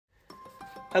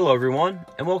Hello, everyone,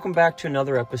 and welcome back to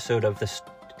another episode of the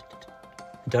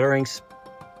Stuttering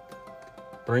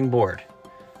Springboard.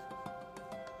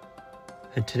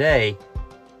 And today,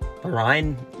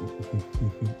 Brian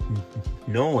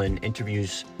Nolan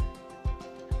interviews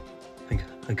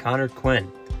Conor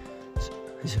Quinn,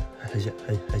 a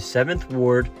 7th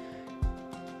Ward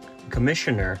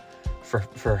Commissioner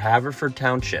for Haverford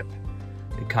Township.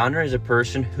 And Conor is a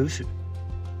person who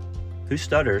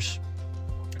stutters,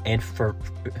 and for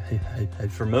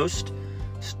most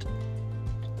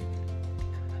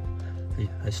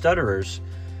stutterers,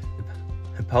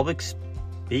 public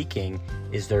speaking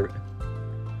is their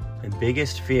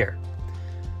biggest fear.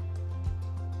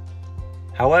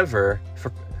 However,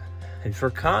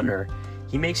 for Conor,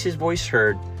 he makes his voice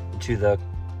heard to the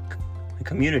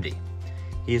community.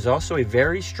 He is also a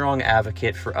very strong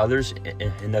advocate for others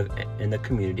in the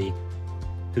community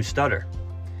who stutter.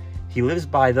 He lives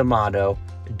by the motto,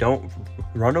 "Don't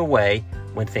run away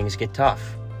when things get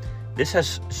tough." This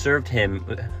has served him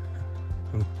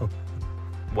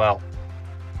well.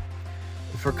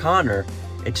 For Conor,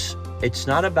 it's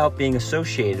not about being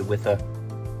associated with a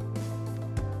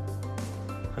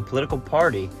political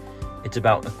party. It's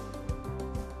about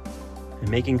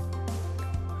making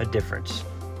a difference.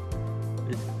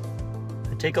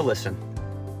 Take a listen.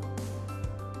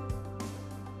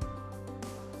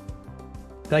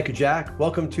 Thank you, Jack.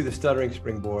 Welcome to the Stuttering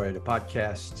Springboard, a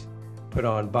podcast put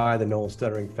on by the Nolan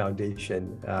Stuttering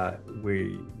Foundation.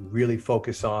 We really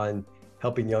focus on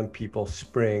helping young people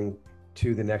spring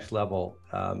to the next level,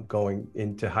 going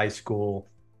into high school,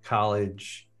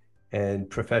 college, and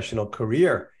professional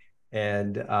career.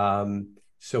 And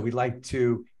so we like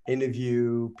to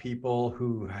interview people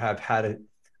who have had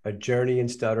a journey in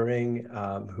stuttering,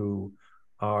 who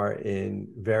are in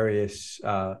various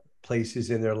places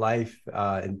in their life.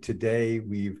 And today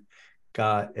we've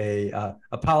got a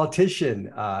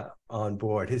politician on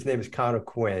board. His name is Conor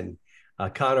Quinn.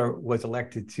 Conor was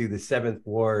elected to the 7th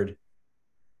Ward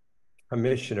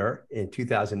Commissioner in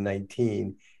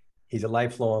 2019. He's a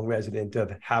lifelong resident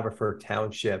of Haverford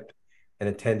Township and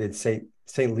attended St.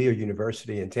 Leo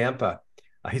University in Tampa.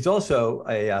 He's also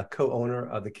a co-owner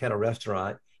of the Kettle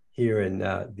Restaurant here in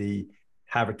the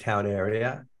Havertown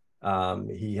area.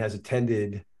 He has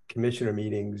attended commissioner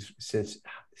meetings since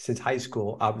high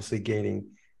school, obviously gaining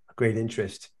a great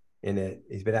interest in it.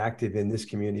 He's been active in this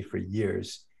community for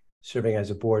years, serving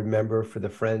as a board member for the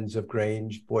Friends of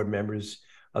Grange, board members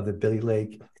of the Billy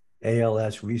Lake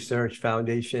ALS Research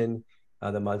Foundation,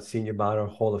 the Monsignor Bonner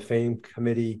Hall of Fame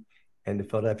Committee, and the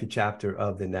Philadelphia chapter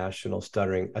of the National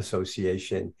Stuttering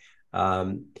Association.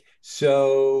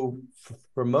 So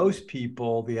for most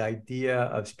people, the idea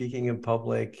of speaking in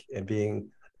public and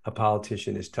being a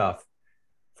politician is tough.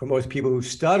 For most people who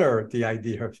stutter, the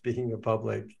idea of speaking in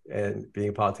public and being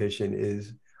a politician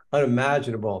is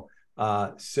unimaginable.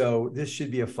 So this should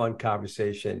be a fun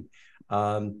conversation.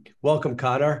 Welcome,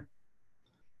 Conor.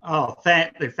 Oh,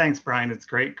 thanks, Brian. It's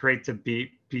great to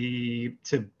be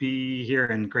here,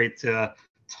 and great to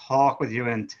talk with you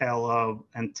and tell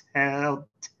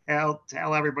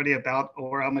everybody about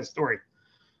my story.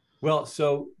 Well,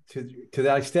 so to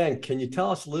that extent, can you tell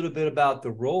us a little bit about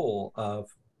the role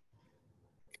of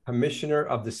Commissioner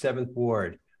of the 7th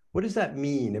Ward? What does that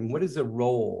mean, and what is the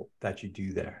role that you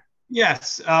do there?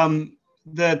 Yes,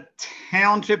 the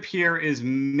township here is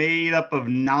made up of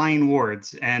 9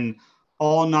 wards, and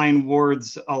all 9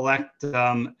 wards elect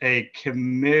a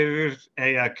commissioner,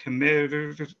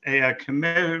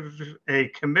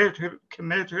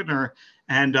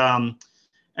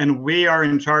 and we are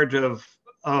in charge to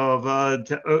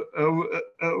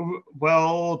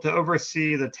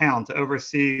oversee the town, to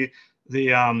oversee the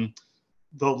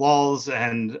laws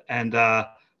and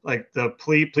like the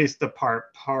police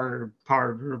department,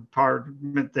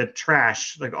 the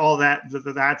trash, like all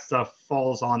that stuff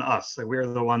falls on us. Like we're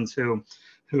the ones who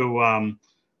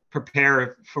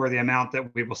prepare for the amount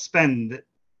that we will spend,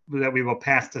 that we will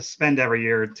pass to spend every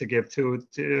year to give to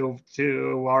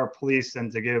our police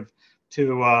and to give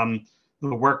to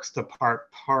the works department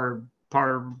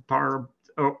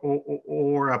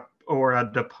or a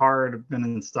department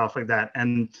and stuff like that.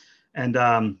 And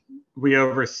we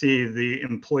oversee the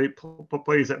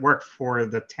employees that work for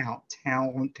the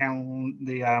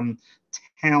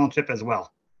township as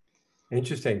well.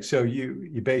 Interesting. So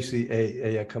you basically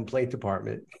a complaint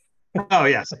department. Oh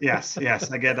yes.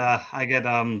 I get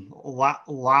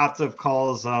lots of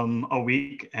calls a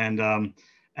week, and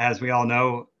as we all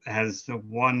know, as the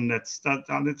one that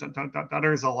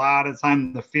stutters a lot of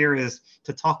time, the fear is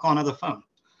to talk onto the phone.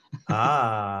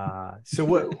 So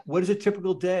what does a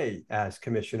typical day as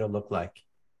commissioner look like?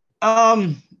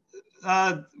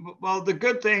 well, the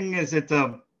good thing is it's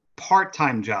a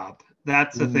part-time job.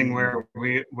 That's the thing Mm. where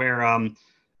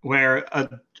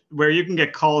where you can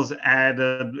get calls at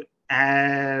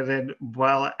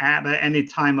any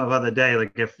time of other day.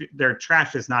 Like if their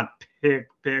trash is not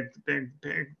picked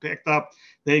up,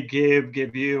 they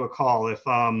give you a call. If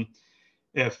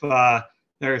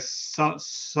there's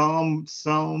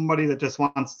somebody that just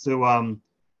wants to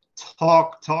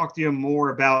talk to you more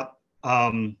about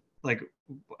like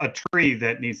a tree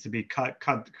that needs to be cut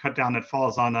down that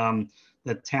falls on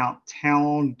the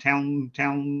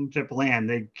township land,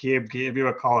 they give you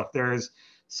a call. If there's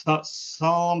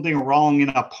something wrong in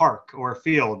a park or a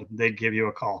field, they give you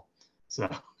a call. So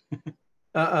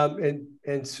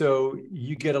And so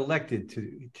you get elected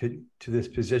to this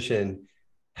position.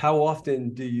 How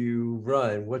often do you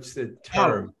run? What's the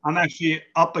term? I'm actually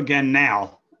up again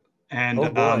now, and Oh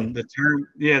boy.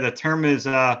 the term is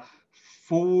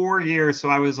 4 years. So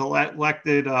I was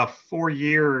elected 4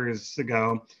 years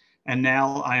ago, and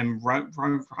now I'm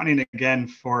running again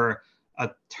for a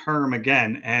term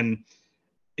again. And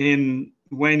in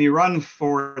when you run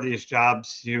for these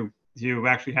jobs, you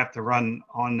actually have to run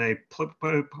on a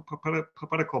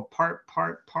political party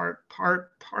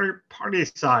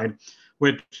side,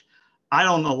 which I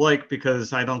don't like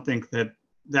because I don't think that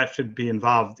that should be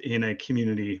involved in a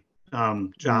community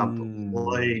job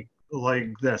Mm.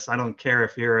 like this. I don't care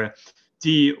if you're a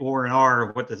D or an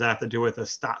R. What does that have to do with a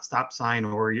stop sign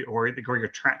or your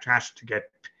trash to get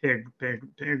pig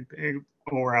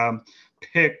or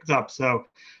picked up? So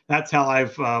that's how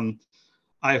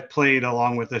I've played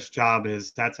along with this job.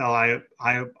 Is that's how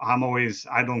I'm always,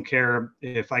 I don't care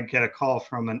if I get a call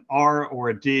from an R or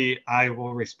a D, I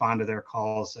will respond to their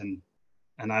calls, and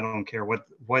I don't care what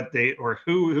they or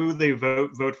who they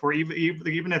vote for,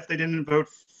 even if they didn't vote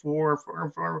for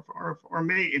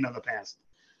me in the past.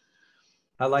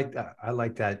 I like that. I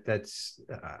like that.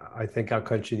 I think our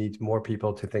country needs more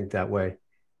people to think that way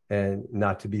and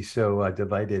not to be so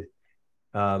divided.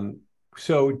 Um,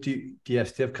 so do you have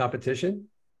stiff competition?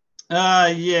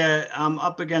 Yeah, I'm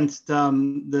up against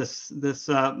this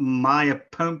my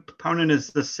opponent is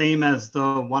the same as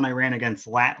the one I ran against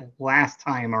last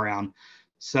time around.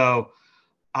 So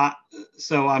I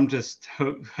so I'm just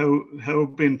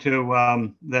hoping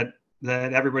to that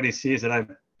everybody sees that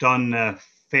I've done a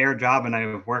fair job and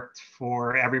I've worked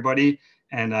for everybody,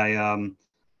 and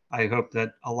I hope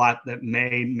that a lot that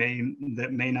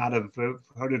may not have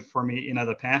voted for me in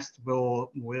the past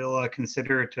will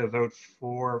consider to vote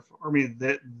for me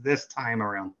this time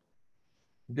around.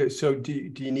 So do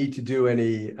you need to do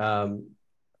any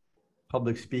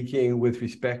public speaking with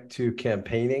respect to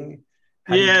campaigning?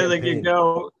 How do you Yeah, like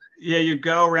campaign? you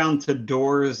go around to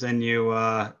doors and you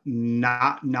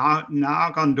knock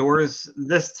on doors.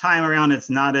 This time around, it's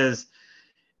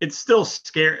still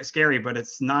scary, but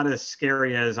it's not as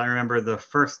scary as I remember the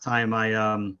first time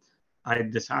I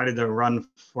decided to run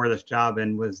for this job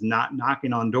and was not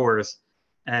knocking on doors.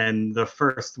 And the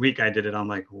first week I did it, I'm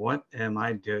like, what am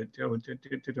I doing?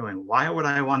 Why would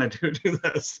I want to do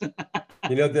this?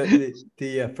 You know,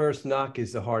 the first knock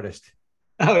is the hardest,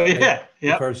 Oh right? yeah, The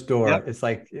yep, first door. yep. It's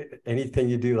like anything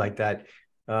you do like that.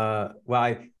 Well,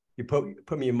 you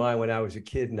put me in mind when I was a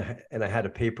kid and I had a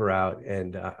paper out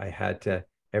and I had to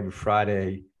every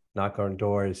Friday knock on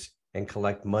doors and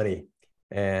collect money.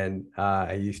 And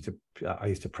I used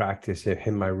to practice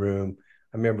in my room.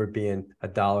 I remember it being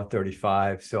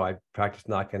 $1.35, so I practiced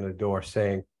knocking on the door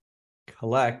saying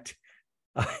collect,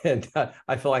 and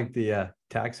I felt like the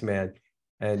tax man.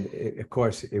 And of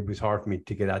course, it was hard for me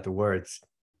to get out the words.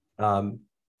 Um,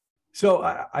 so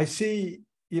I see,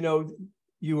 you know,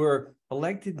 you were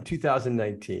elected in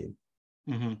 2019.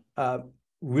 Mm-hmm. Uh,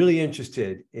 really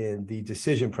interested in the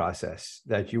decision process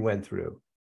that you went through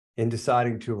in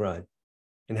deciding to run.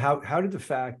 And how did the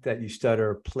fact that you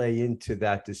stutter play into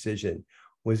that decision?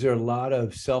 Was there a lot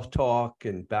of self-talk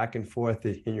and back and forth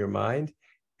in your mind?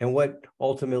 And what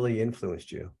ultimately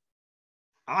influenced you?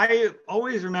 I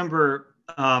always remember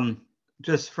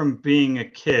just from being a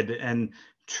kid and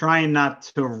trying not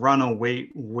to run away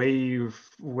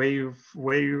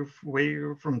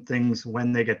from things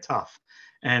when they get tough.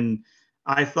 And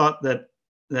I thought that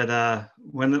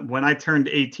when I turned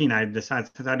 18, I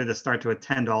decided to start to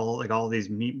attend all these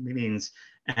meetings,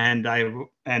 and I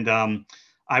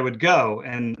would go.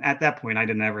 And at that point, I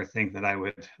didn't ever think that I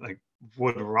would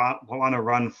want to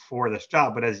run for this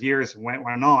job. But as years went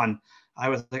on, I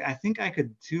was like, I think I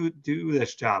could do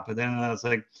this job. But then I was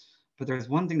like, but there's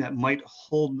one thing that might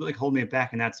hold me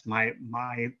back, and that's my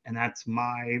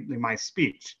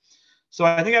speech. So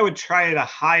I think I would try to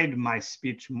hide my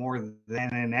speech more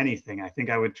than in anything. I think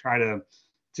I would try to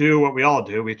do what we all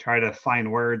do. We try to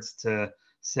find words to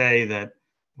say that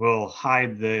will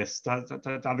hide the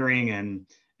stuttering,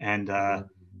 and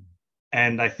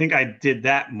I think I did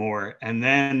that more. And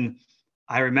then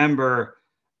I remember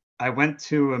I went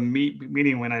to a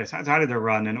meeting when I decided to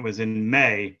run, and it was in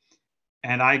May,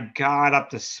 and I got up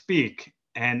to speak,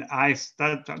 and I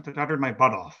stuttered my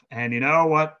butt off. And you know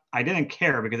what? I didn't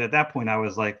care, because at that point I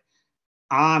was like,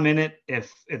 I'm in it.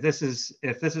 If this is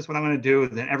what I'm going to do,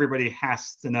 then everybody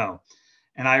has to know.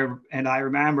 And I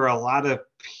remember a lot of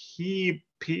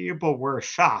people were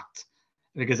shocked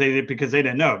because they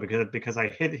didn't know, because I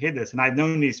hid this, and I've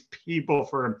known these people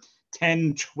for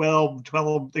 10,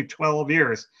 12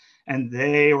 years, and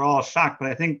they were all shocked.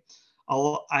 But I think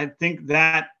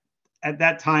that at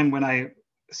that time when I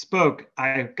spoke,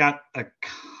 I got a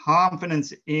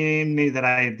confidence in me that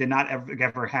I did not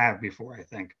ever have before, I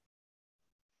think.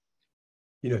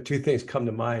 Two things come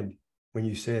to mind when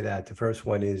you say that. The first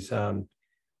one is a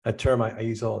term I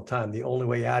use all the time. The only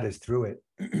way out is through it.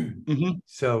 Mm-hmm.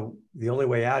 So the only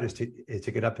way out is to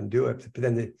get up and do it. But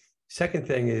then the second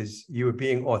thing is you were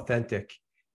being authentic,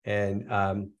 and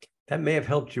that may have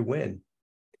helped you win.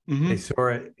 Mm-hmm.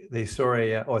 They saw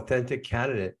a authentic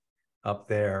candidate up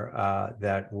there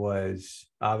that was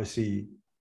obviously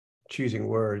choosing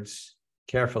words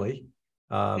carefully,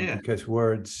 because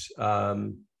words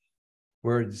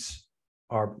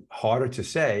are harder to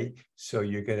say, so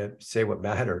you're going to say what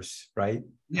matters, right?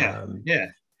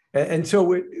 And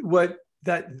so what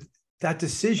that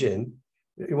decision,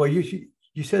 well,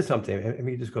 you said something. Let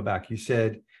me just go back. You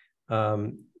said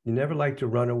you never like to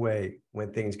run away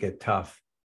when things get tough.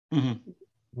 Mm-hmm.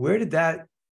 Where did that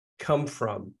come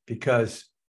from? Because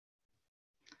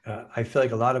I feel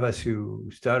like a lot of us who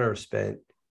stutter spent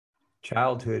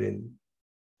childhood and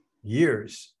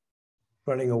years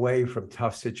running away from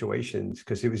tough situations,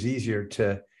 because it was easier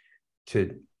to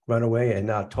run away and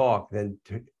not talk than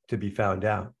to be found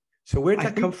out. So where did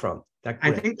that come from?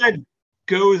 I think that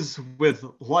goes with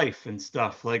life and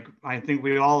stuff. Like, I think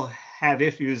we all have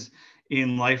issues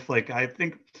in life. Like, I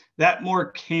think that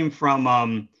more came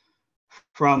from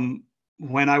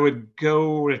when I would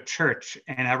go to church,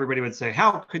 and everybody would say,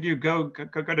 how could you go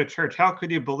to church? How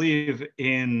could you believe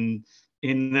in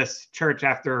this church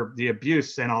after the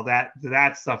abuse and all that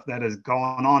stuff that has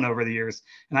gone on over the years?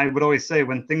 And I would always say,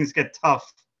 when things get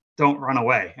tough, don't run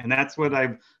away. And that's what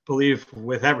I believe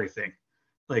with everything.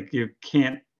 Like, you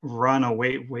can't run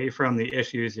away from the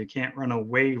issues. You can't run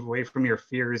away from your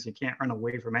fears. You can't run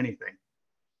away from anything.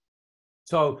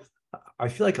 So I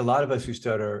feel like a lot of us who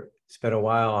stutter spend a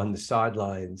while on the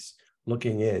sidelines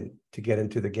looking in to get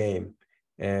into the game.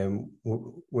 And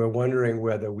we're wondering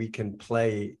whether we can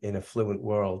play in a fluent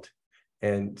world.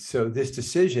 And so this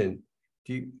decision,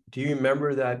 do you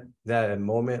remember that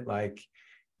moment, like,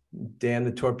 damn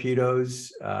the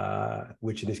torpedoes,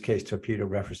 which in this case, torpedo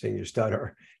referencing your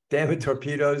stutter, damn the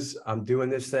torpedoes, I'm doing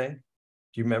this thing?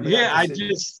 Do you remember that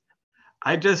decision?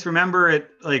 I just remember it,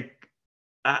 like,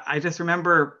 I just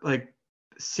remember, like,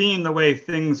 seeing the way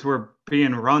things were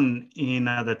being run in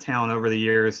the town over the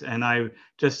years, and I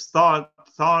just thought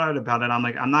about it. I'm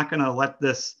like, I'm not going to let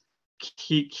this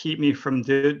keep me from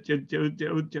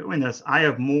doing this. I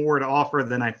have more to offer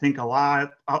than I think a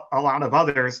lot of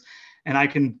others, and I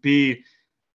can be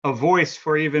a voice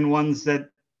for even ones that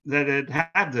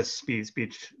have this speech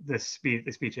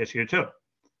issue too.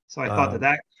 So I thought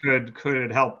that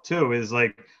could help too. Is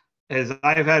like, as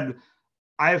I've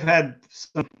had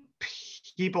some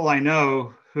people I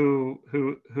know who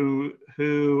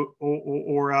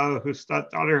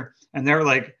stutter, and they're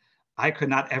like, I could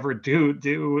not ever do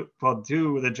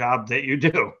the job that you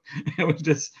do. It was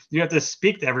just, you have to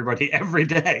speak to everybody every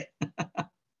day.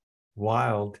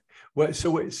 Wild. Well,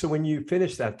 so when you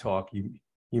finished that talk, you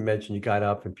mentioned you got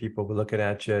up and people were looking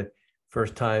at you.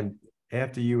 First time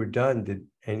after you were done, did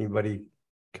anybody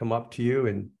come up to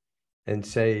you and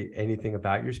say anything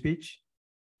about your speech?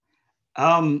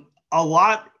 A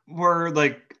lot were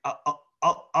like, a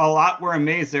lot were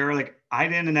amazed. They were like, I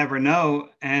didn't ever know,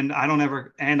 and I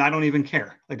don't even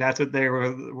care. Like, that's what they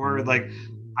were like.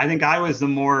 I think I was the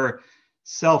more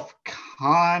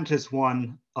self-conscious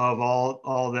one of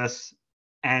all this,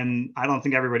 and I don't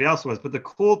think everybody else was. But the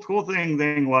cool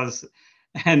thing was,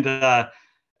 and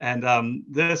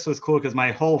this was cool because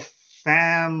my whole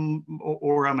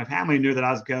my family knew that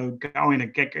I was going to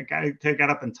get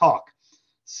up and talk.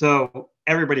 So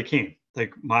everybody came,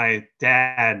 like my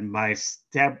dad, my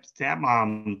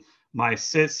stepmom, my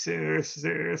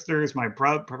sisters, my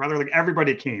brother, like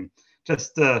everybody came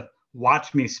just to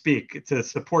watch me speak, to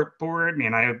support me.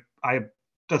 And I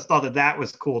just thought that that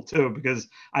was cool too, because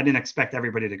I didn't expect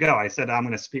everybody to go. I said, I'm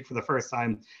going to speak for the first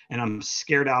time and I'm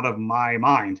scared out of my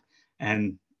mind.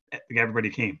 And everybody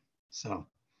came. So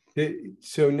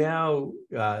now,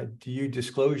 do you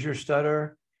disclose your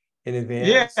stutter in Yeah,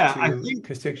 advance I to think,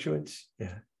 constituents?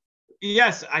 Yeah.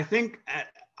 yes, I think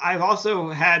I've also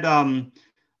had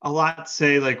a lot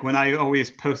say, like when I always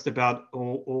post about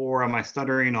or am I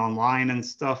stuttering online and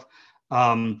stuff.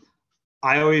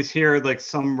 I always hear like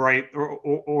some write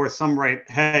or some write,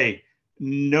 hey,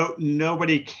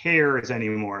 nobody cares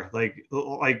anymore. Like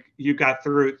you got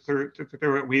through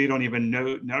it. We don't even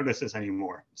notice this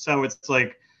anymore. So it's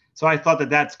like, so I thought that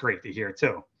that's great to hear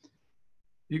too.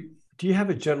 Do you have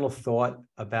a general thought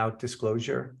about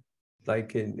disclosure?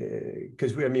 Like,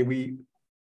 because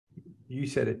you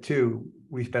said it too.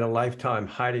 We spent a lifetime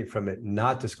hiding from it,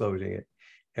 not disclosing it,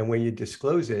 and when you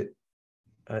disclose it,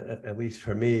 at least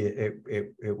for me,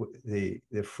 the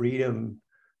freedom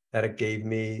that it gave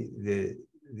me,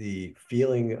 the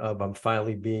feeling of I'm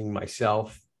finally being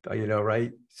myself,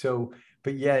 right? So,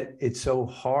 but yet it's so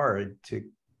hard to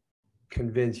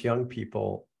convince young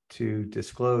people to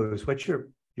disclose. What's your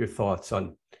thoughts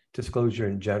on disclosure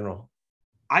in general?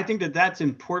 I think that that's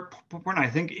important. I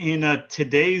think in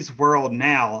today's world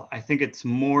now, I think it's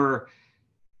more.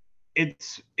 I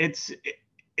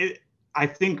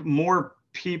think more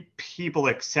people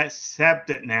accept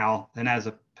it now than as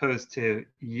opposed to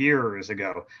years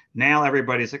ago. Now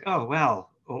everybody's like, oh well,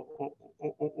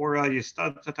 or you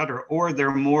stutter, or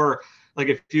they're more like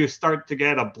if you start to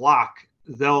get a block,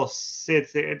 they'll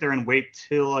sit there and wait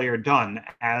till you're done,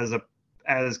 as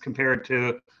compared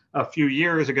to a few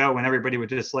years ago when everybody would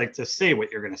just like to say what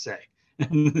you're going to say.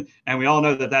 And we all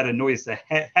know that that annoys the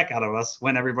heck out of us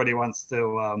when everybody wants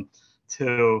to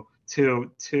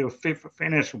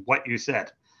finish what you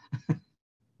said.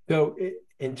 So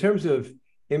in terms of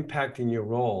impacting your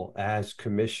role as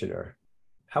commissioner,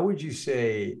 how would you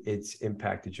say it's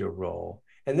impacted your role?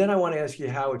 And then I want to ask you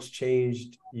how it's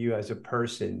changed you as a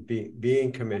person,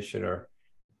 being commissioner.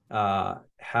 How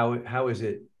has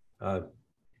it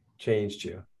changed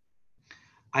you?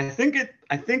 I think it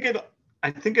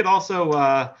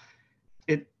also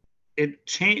it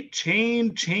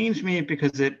changed me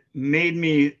because it made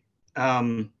me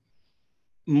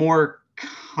more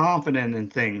confident in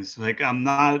things. Like I'm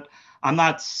not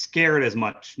scared as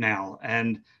much now,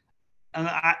 and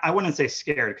I wouldn't say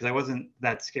scared because I wasn't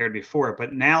that scared before,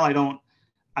 but now I don't.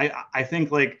 I think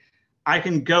like I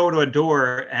can go to a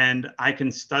door and I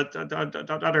can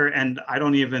stutter and I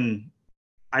don't even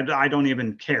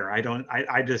care.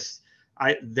 I just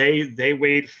they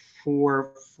wait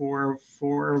for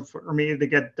me to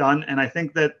get done, and I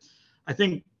think that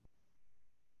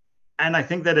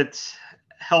it's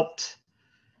helped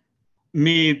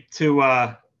me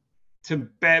to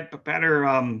better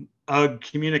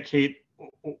communicate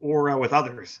or with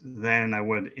others than I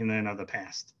would in the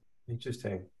past.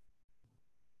 Interesting.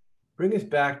 Bring us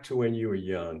back to when you were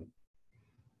young.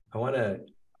 I want to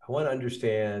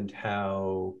understand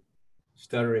how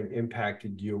stuttering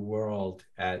impacted your world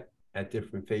at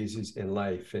different phases in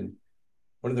life. And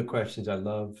one of the questions I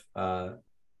love to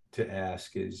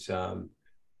ask is,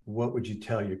 what would you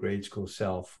tell your grade school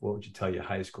self? What would you tell your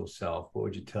high school self? What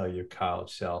would you tell your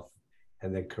college self,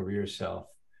 and then career self?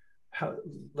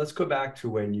 Let's go back to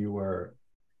when you were,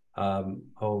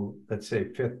 let's say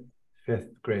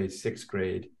fifth grade, sixth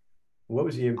grade. What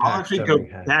was the impact I'll actually stuttering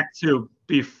go had? back to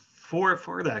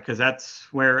before that because that's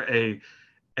where a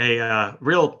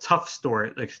real tough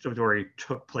story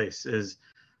took place. Is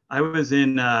I was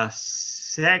in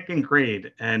second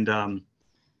grade, and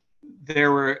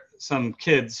there were some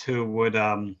kids who would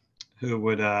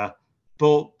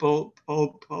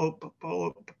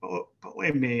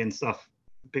bully me and stuff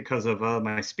because of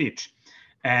my speech,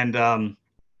 and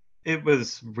it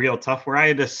was real tough. Where I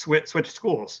had to switch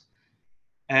schools,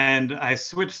 and I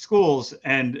switched schools,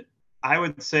 and I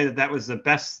would say that that was the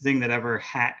best thing that ever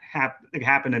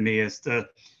happened to me is to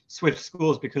switch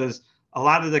schools because a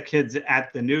lot of the kids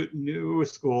at the new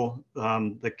school,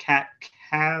 the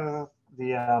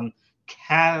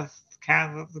Catholic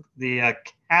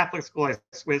school I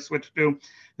switched to,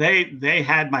 they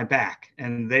had my back,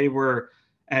 and they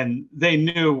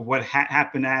knew what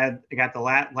happened at the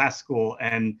last school,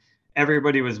 and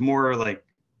everybody was more like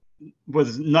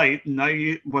was nicer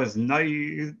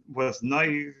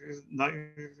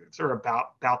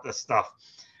about this stuff,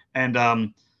 and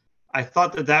I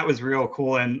thought that that was real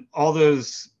cool, and all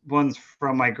those ones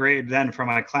from my grade then, from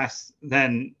my class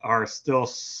then, are still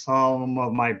some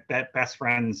of my best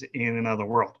friends in another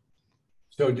world.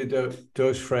 So did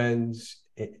those friends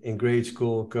in grade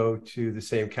school go to the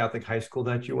same Catholic high school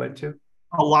that you went to?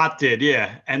 A lot did,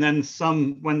 yeah. And then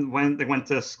some when they went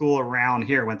to school around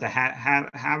here, went to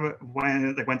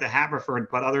when they went to Haverford,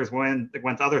 but others went they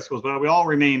went to other schools. But we all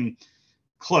remained Mm,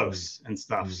 close and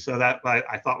stuff. mm. So that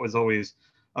I thought was always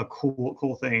a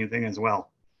cool thing as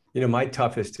well. You know, my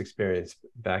toughest experience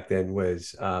back then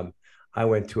was I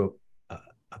went to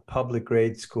a public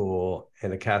grade school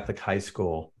and a Catholic high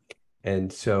school.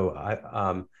 And so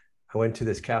I went to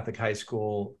this Catholic high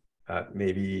school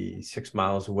maybe 6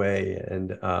 miles away. And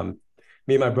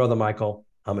me and my brother Michael,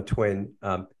 I'm a twin,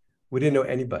 we didn't know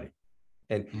anybody.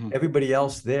 And Mhm. everybody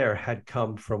else there had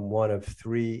come from one of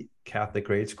three Catholic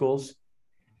grade schools.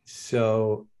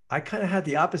 So I kind of had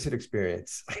the opposite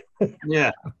experience.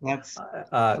 Yeah, that's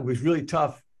It was really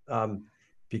tough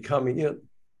becoming,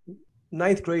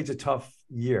 ninth grade's a tough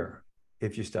year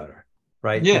if you stutter,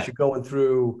 right? Because yeah, you're going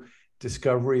through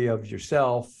discovery of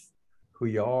yourself, who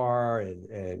you are,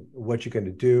 and what you're going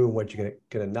to do and what you're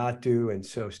going to not do. And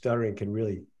so stuttering can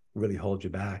really hold you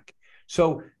back.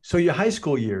 So your high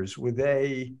school years, were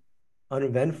they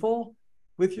uneventful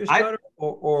with your I stutter,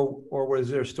 or was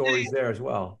there stories there as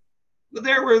well?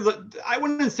 there were I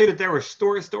wouldn't say that there were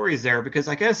stories there because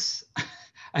I guess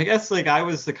like I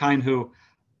was the kind who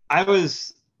I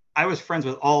was I was friends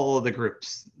with all of the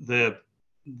groups, the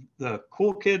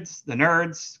cool kids, the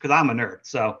nerds, because I'm a nerd,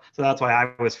 so that's why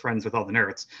I was friends with all the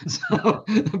nerds. So,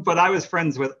 but I was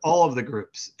friends with all of the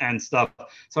groups and stuff.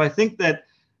 So I think that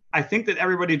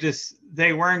everybody just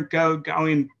they weren't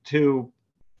going to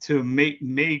make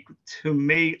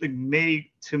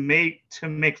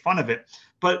fun of it.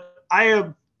 But I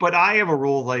have a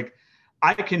rule like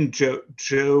I can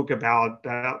joke about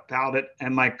it,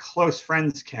 and my close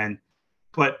friends can,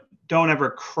 but don't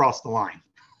ever cross the line.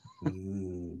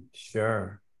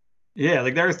 Sure. Yeah,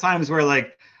 like there's times where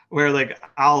like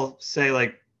I'll say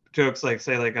like jokes like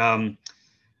say like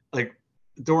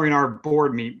during our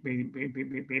board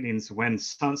meetings when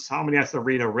somebody has to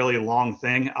read a really long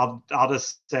thing, I'll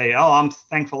just say, "Oh, I'm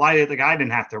thankful I didn't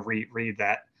have to read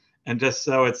that," and just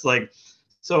so it's like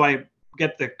so I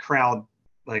get the crowd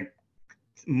like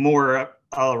more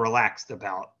relaxed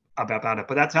about it.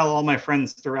 But that's how all my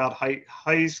friends throughout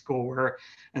high school were.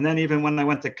 And then even when I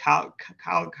went to college,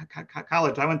 I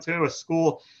went to a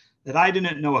school that I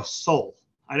didn't know a soul.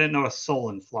 I didn't know a soul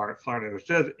in Florida.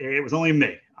 It was only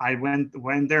me. I went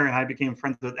there and I became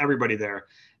friends with everybody there,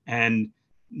 and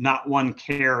not one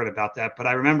cared about that. But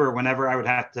I remember whenever I would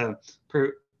have to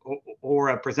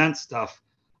present stuff,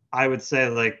 I would say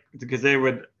like because they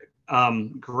would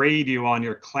grade you on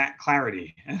your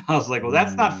clarity. And I was like, well,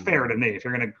 that's not fair to me if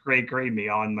you're going to grade me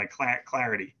on my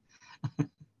clarity.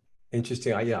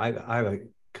 Interesting. I have a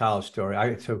college story.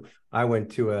 I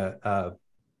went to a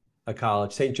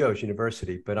college, St. Joe's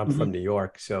University, but I'm from Mhm. New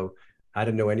York, so I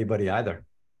didn't know anybody either.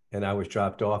 And I was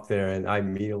dropped off there, and I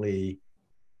immediately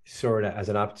saw it as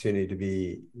an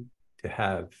opportunity to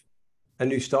have a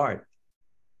new start,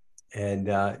 and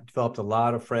developed a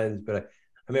lot of friends. But I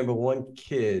remember one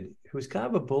kid who was kind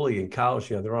of a bully in college.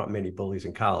 There aren't many bullies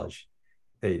in college.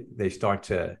 They start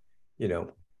to, you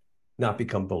know, not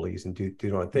become bullies and do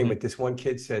their own thing. Mhm. But this one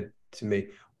kid said to me,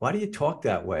 "Why do you talk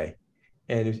that way?"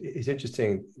 And it's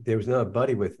interesting. There was another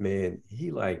buddy with me, and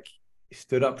he like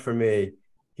stood up for me.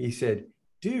 He said,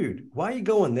 "Dude, why are you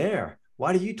going there?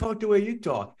 Why do you talk the way you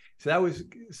talk?" So that was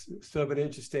sort of an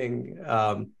interesting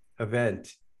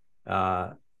event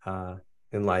uh, uh,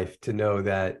 in life to know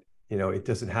that it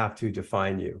doesn't have to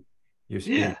define you, your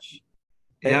Yeah. speech.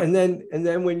 And, Yep. and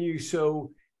then when you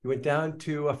went down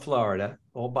to Florida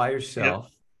all by Yep.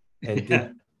 yourself, and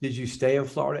Yeah. did you stay in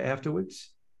Florida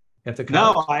afterwards, after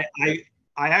No, college?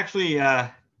 I actually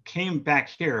came back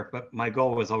here, but my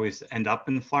goal was always to end up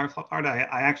in Florida.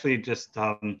 I actually just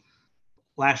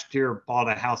last year bought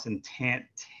a house in again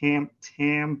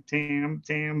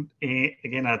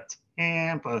a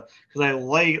Tampa because I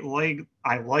like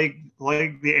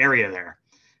the area there,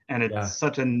 and it's Yeah.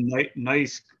 such a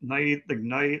nice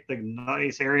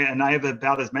area, and I have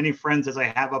about as many friends as I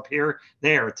have up here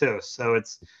there too. So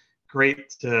it's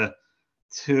great because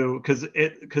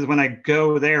when I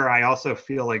go there, I also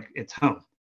feel like it's home.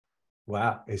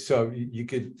 Wow. So you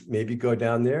could maybe go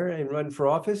down there and run for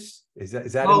office. Is that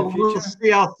in the Oh, future?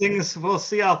 we'll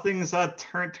see how things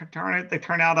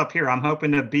turn out up here. I'm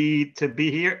hoping to be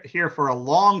here for a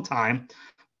long time,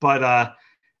 but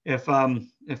if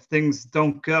things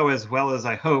don't go as well as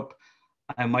I hope,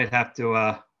 I might have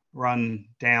to run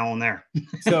down there.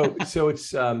 So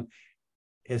it's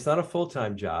not a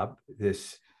full-time job,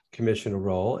 this commissioner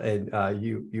role, and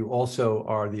you also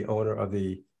are the owner of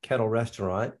the Kettle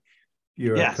Restaurant.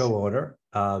 You're a Yes, co-owner,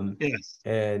 yes,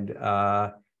 and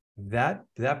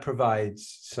that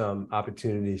provides some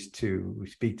opportunities to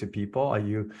speak to people. Are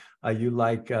you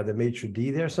like the maitre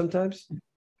d' there sometimes?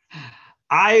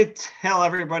 I tell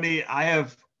everybody I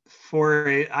have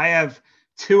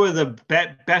two of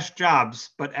the best jobs,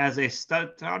 but as a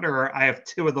stutterer, I have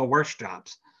two of the worst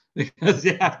jobs because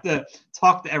you have to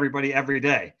talk to everybody every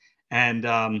day, and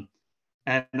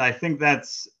I think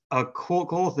that's a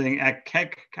cool thing. At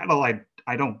Kettle, I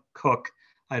don't cook.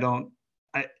 I don't.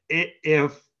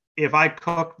 If I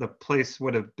cooked, the place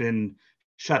would have been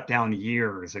shut down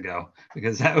years ago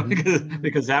because that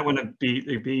wouldn't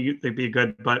be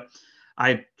good. But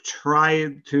I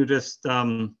try to just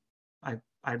I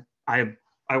I I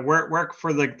I work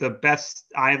for the best.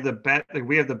 I have the best.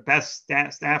 We have the best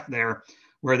staff there,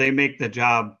 where they make the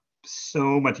job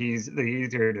so much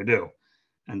easier to do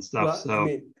and stuff. Well, I So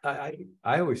mean,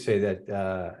 I always say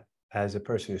that as a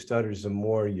person who stutters, the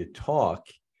more you talk,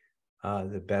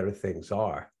 the better things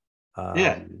are.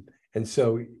 yeah, And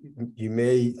so you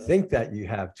may think that you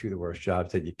have two of the worst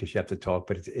jobs that because you have to talk,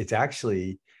 but it's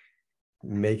actually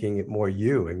making it more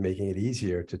you and making it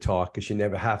easier to talk because you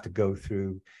never have to go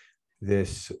through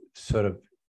this sort of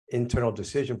internal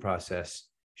decision process.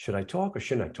 Should I talk or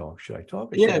shouldn't I talk? Should I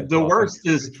talk or yeah. shouldn't I talk?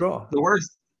 And withdraw.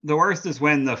 The worst is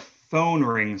when the phone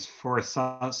rings for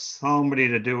somebody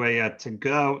to do a to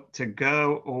go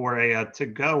or a to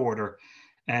go order,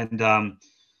 and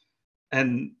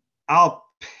and I'll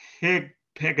pick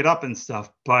it up and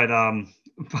stuff. But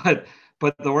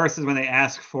the worst is when they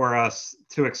ask for us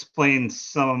to explain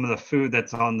some of the food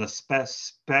that's on the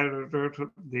special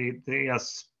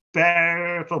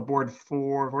board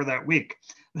for that week.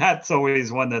 That's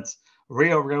always one that's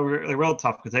real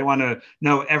tough because they want to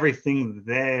know everything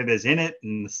that is in it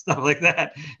and stuff like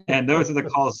that. And those are the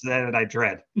calls that I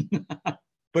dread.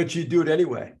 But you do it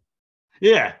anyway.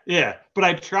 Yeah. But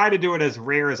I try to do it as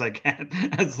rare as I can,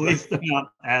 as least amount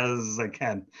as I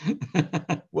can.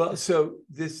 Well, so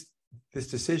this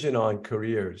decision on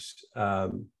careers,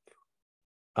 I'm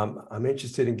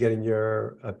interested in getting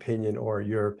your opinion or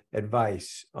your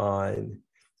advice on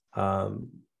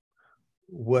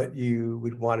what you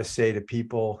would want to say to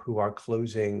people who are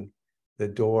closing the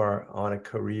door on a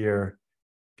career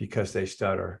because they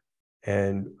stutter,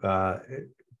 and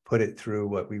put it through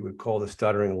what we would call the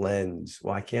stuttering lens.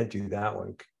 Well, I can't do that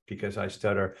one because I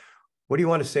stutter. What do you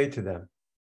want to say to them?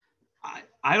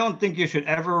 I don't think you should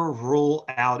ever rule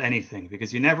out anything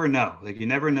because you never know. Like you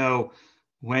never know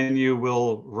when you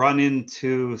will run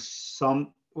into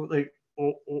some like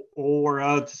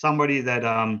or somebody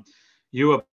that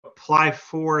you apply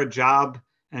for a job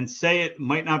and say it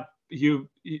might not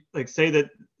like say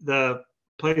that the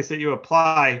place that you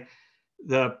apply,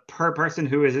 the person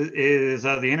who is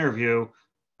the interview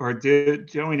or doing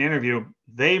the interview,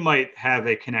 they might have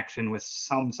a connection with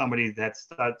somebody that's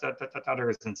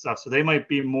stutters and stuff. So they might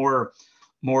be more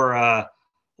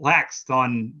laxed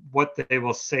on what they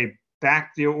will say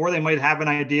back to you, or they might have an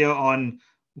idea on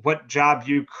what job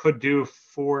you could do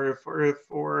for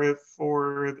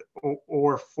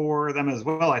them as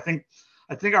well. I think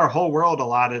our whole world a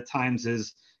lot of times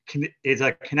is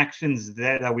connections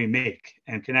that we make,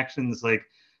 and connections like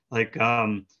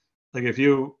if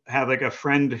you have like a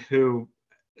friend who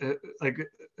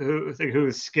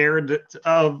who's scared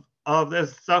of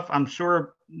this stuff, I'm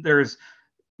sure there's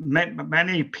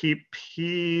many people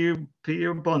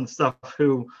and stuff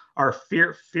who are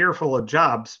fearful of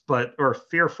jobs, or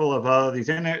fearful of these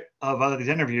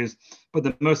interviews. But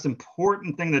the most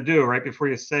important thing to do right before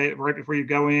you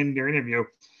go in your interview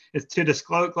is to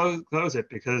disclose it,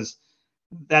 because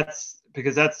that's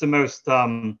the most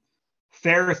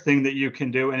fair thing that you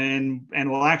can do, and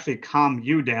will actually calm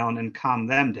you down and calm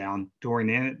them down during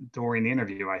the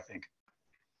interview, I think.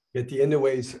 Get the inner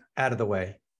ways out of the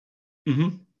way.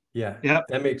 Mm-hmm. Yeah, Yep.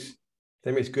 that makes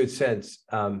good sense.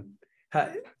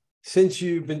 Since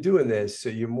you've been doing this, so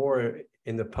you're more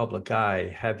in the public eye,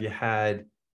 have you had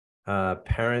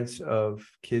parents of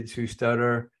kids who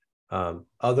stutter,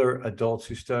 other adults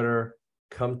who stutter,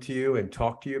 come to you and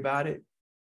talk to you about it?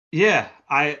 Yeah,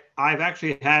 I've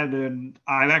actually had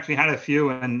a few,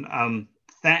 and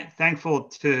thankful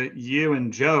to you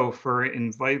and Joe for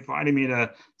inviting me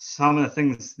to some of the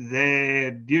things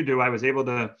that you do. I was able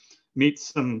to meet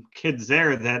some kids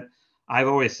there that I've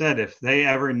always said if they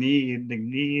ever need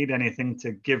anything,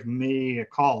 to give me a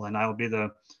call, and I'll be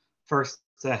the first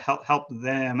to help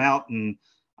them out. And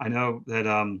I know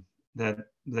that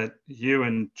you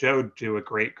and Joe do a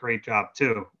great job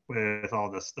too with all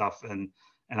this stuff, and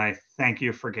I thank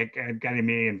you for getting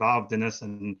me involved in this,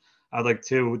 and I'd like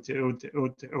to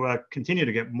continue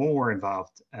to get more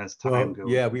involved as time goes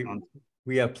Yeah, on.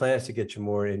 we have plans to get you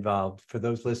more involved. For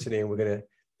those listening, we're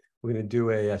gonna do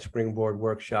a springboard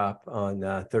workshop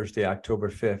on Thursday, October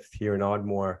 5th here in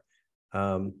Ardmore.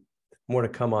 More to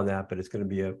come on that, but it's going to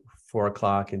be a 4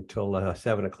 o'clock until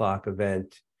 7 o'clock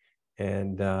event,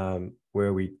 and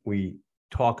where we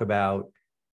talk about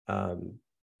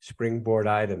springboard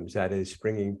items, that is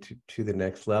springing to the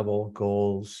next level,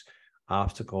 goals,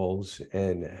 obstacles,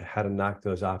 and how to knock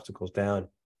those obstacles down.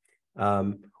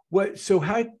 How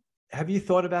have you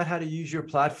thought about how to use your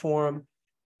platform,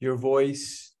 your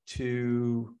voice,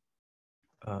 to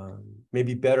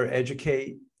maybe better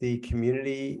educate the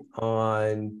community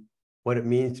on what it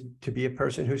means to be a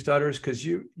person who stutters? Because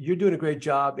you're doing a great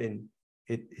job in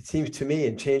it seems to me,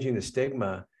 in changing the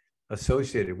stigma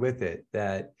associated with it,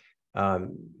 that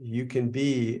you can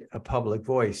be a public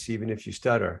voice even if you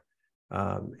stutter,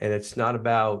 and it's not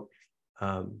about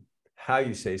how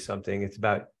you say something, it's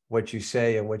about what you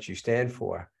say and what you stand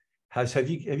for. Have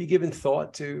you given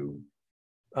thought to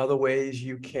other ways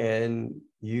you can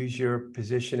use your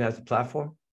position as a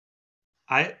platform?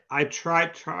 I try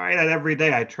that every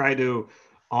day. I try to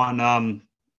on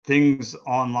things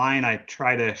online. I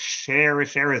try to share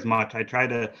as much. I try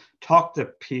to talk to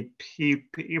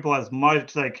people as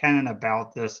much as I can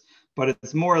about this. But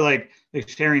it's more like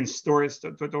sharing stories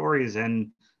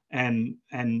and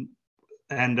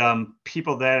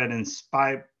people that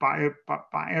inspire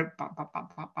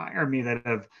me, that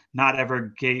have not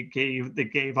ever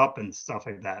gave up and stuff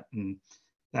like that. And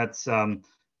that's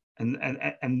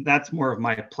and that's more of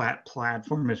my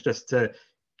platform, is just to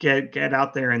get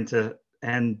out there and to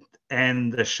and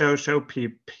the show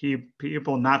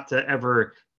people not to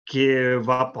ever give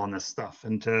up on this stuff,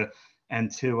 and to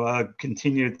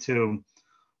continue to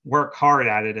work hard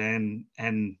at it,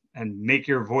 and make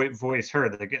your voice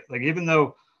heard. Like even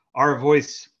though our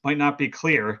voice might not be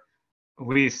clear,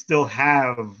 we still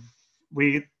have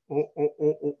we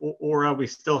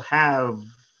still have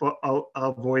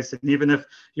a voice, and even if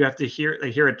you have to hear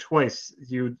it twice,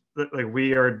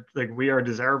 we are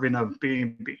deserving of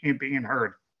being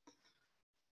heard.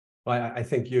 Well, I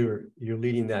think you're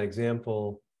leading that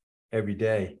example every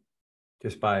day,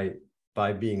 just by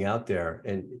being out there.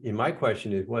 And my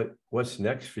question is, what's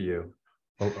next for you?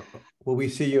 Will we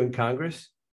see you in Congress?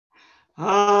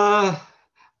 I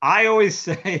always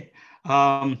say,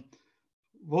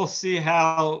 we'll see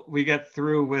how we get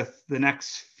through with the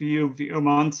next few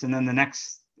months, and then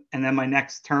my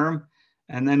next term,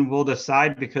 and then we'll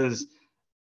decide. Because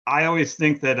I always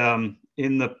think that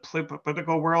in the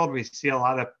political world, we see a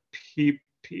lot of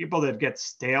people that get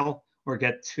stale or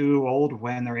get too old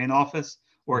when they're in office,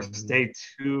 or stay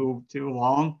too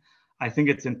long. I think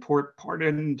it's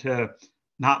important to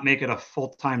not make it a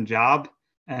full-time job,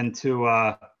 and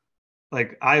to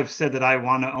like I've said that I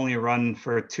want to only run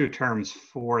for 2 terms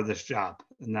for this job,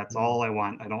 and that's all I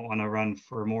want. I don't want to run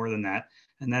for more than that.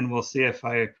 And then we'll see if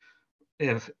I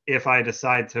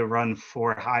decide to run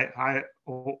for high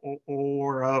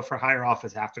or for higher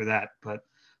office after that. But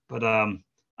I'm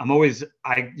always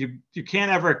you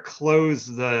can't ever close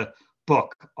the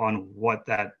book on what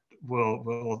that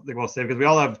will say, because we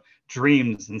all have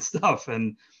dreams and stuff.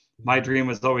 And my dream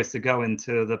was always to go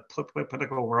into the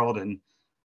political world, and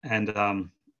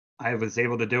I was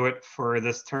able to do it for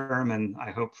this term, and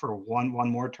I hope for one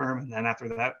more term, and then after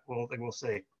that we'll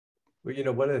see.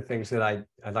 Well, one of the things that I'd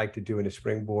like to do in a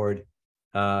springboard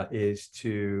is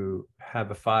to have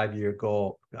a 5-year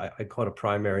goal. I call it a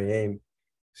primary aim.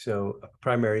 So a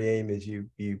primary aim is you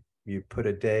put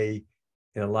a day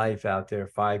in a life out there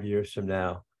 5 years from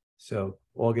now. So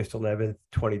August 11th,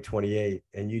 2028,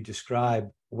 and you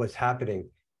describe what's happening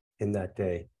in that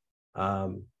day.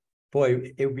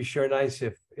 Boy, it would be sure nice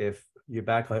if you're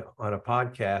back on a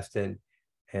podcast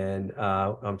and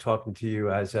I'm talking to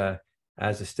you as a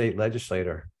state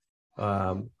legislator.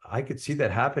 I could see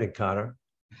that happening, Conor.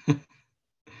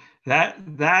 that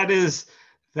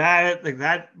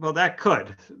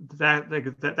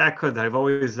could. I've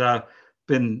always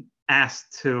been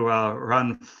asked to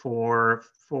run for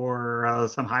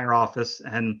some higher office,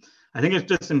 and I think it's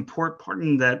just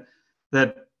important that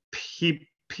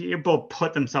people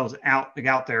put themselves out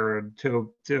there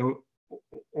to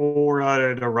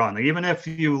run. Even if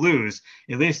you lose,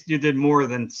 at least you did more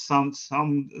than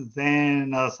somebody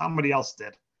else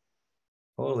did.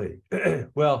 Totally.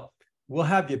 Well, we'll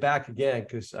have you back again,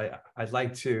 because I'd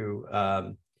like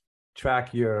to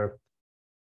track your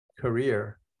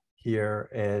career here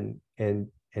and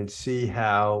see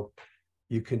how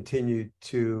you continue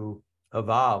to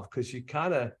evolve, because you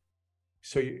kind of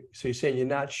so you're saying you're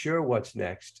not sure what's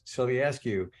next. So let me ask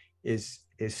you, is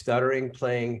stuttering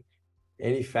playing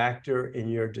any factor in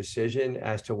your decision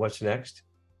as to what's next?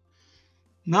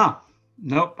 No,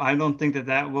 nope. I don't think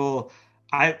that will.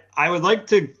 I would like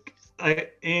to, I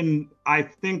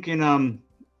think in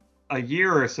a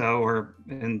year or so, or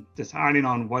in deciding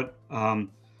on what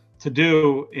to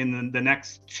do in the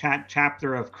next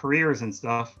chapter of careers and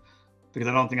stuff, because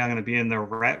I don't think I'm going to be in the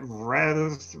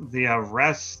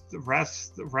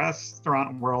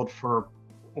restaurant world forever.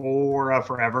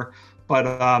 But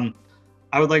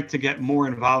I would like to get more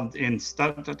involved in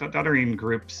stuttering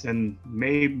groups and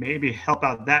maybe help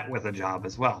out that with a job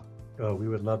as well. Oh, we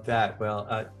would love that.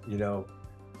 Well,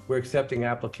 we're accepting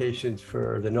applications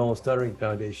for the Nolan Stuttering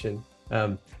Foundation.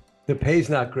 The pay's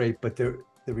not great, but the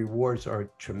rewards are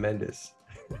tremendous.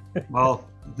 Well,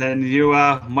 then you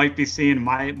might be seeing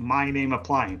my name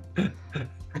applying.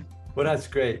 Well, that's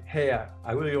great. Hey,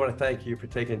 I really want to thank you for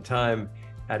taking time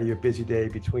out of your busy day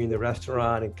between the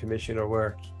restaurant and commissioner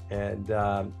work. And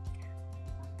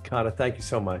Conor, thank you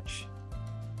so much.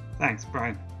 Thanks,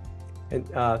 Brian. And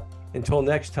until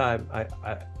next time, I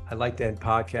like to end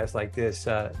podcasts like this.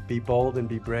 Be bold and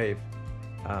be brave,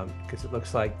 because it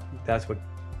looks like that's what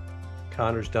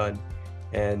Conor's done,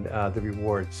 and the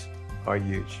rewards are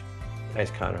huge. Thanks,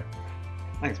 Conor.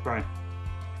 Thanks, Brian.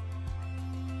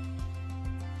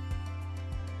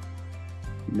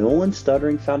 Nolan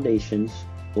Stuttering Foundation's,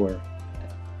 or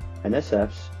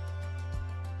NSF's,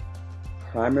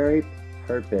 primary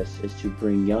purpose is to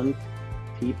bring young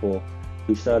people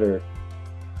who stutter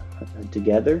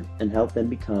together and help them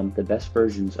become the best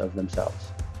versions of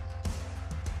themselves.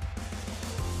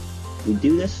 We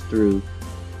do this through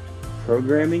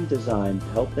programming designed to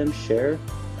help them share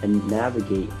and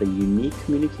navigate the unique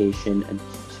communication and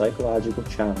psychological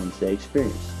challenge they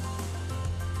experience.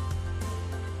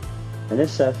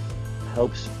 NSF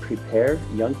helps prepare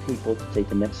young people to take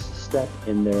the next step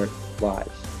in their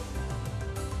lives,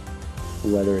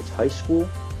 whether it's high school,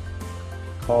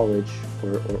 college,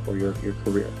 or your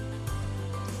career.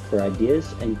 For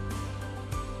ideas and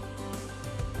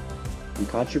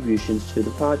contributions to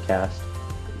the podcast,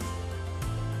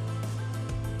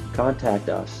 contact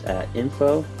us at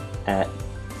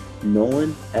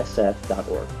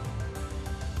info@nolansf.org.